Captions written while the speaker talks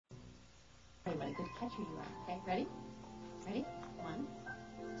tell you what a good catcher you are. Okay, ready? Ready? 1,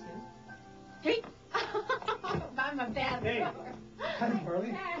 2, 3. I'm a bad thrower. Hi,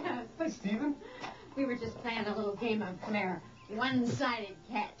 Marley. Hi, Steven. We were just playing a little game of, come here, one-sided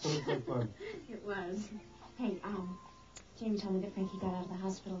catch. It was so fun. It was. Hey, Jamie told me that Frankie got out of the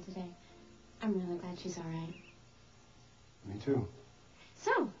hospital today. I'm really glad she's all right. Me too.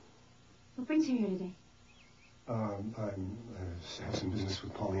 So, what brings you here today? I have some business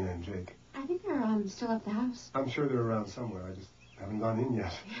with Paulina and Jake. I think they're still at the house. I'm sure they're around somewhere. I just haven't gone in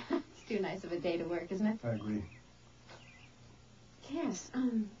yet. It's too nice of a day to work, isn't it? I agree. Yes,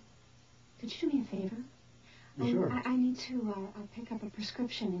 could you do me a favor? Sure. I need to pick up a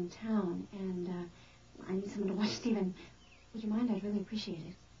prescription in town, and I need someone to watch Steven. Would you mind? I'd really appreciate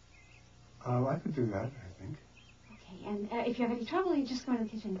it. I could do that, I think. Okay, and if you have any trouble, you just go into the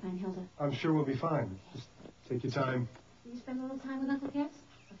kitchen and find Hilda. I'm sure we'll be fine. Just take your time. Will you spend a little time with Uncle Cass?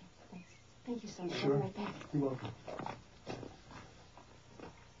 Okay, thanks. Thank you so much. Sure. I'll be right back. You're welcome.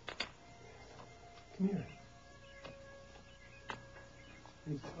 Come here. I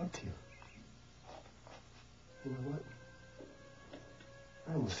need to talk to you. You know what?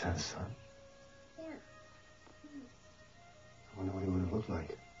 I almost had a son. Yeah. I wonder what he would have looked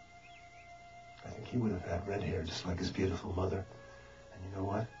like. I think he would have had red hair just like his beautiful mother. And you know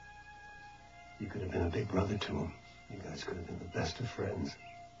what? You could have been a big brother to him. You guys could have been the best of friends.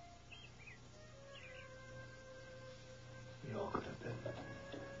 We all could have been.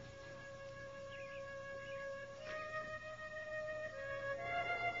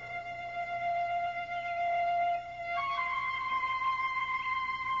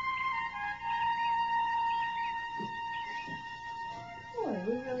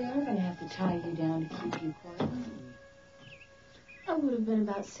 We really are going to have to tie you down to keep you quiet. I would have been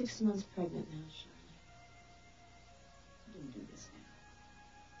about 6 months pregnant now, Charlotte. I didn't do this now.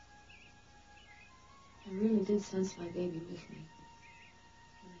 I really did sense my baby with me.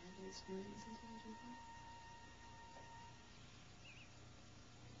 When I had the experience I told you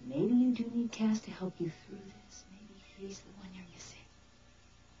about. Maybe you do need Cass to help you through this. Maybe he's the one you're missing.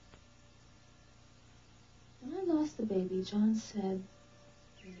 When I lost the baby, John said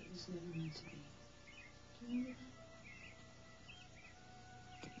that it was never meant to be. Do you remember that?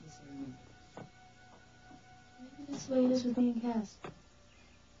 Yes, I remember. Maybe that's the way it is with me and Cass.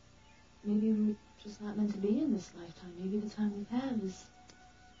 Maybe we're just not meant to be in this lifetime. Maybe the time we've had is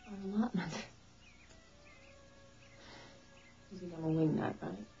our allotment. You think I'm a wingnut,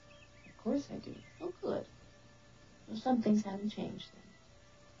 right? Of course I do. Oh, good. Well, some things haven't changed then.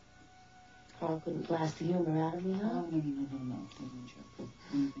 Carl couldn't blast the humor out of me, huh? Oh, no. Even joke.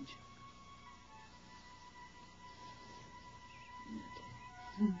 Even joke.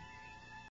 Hmm.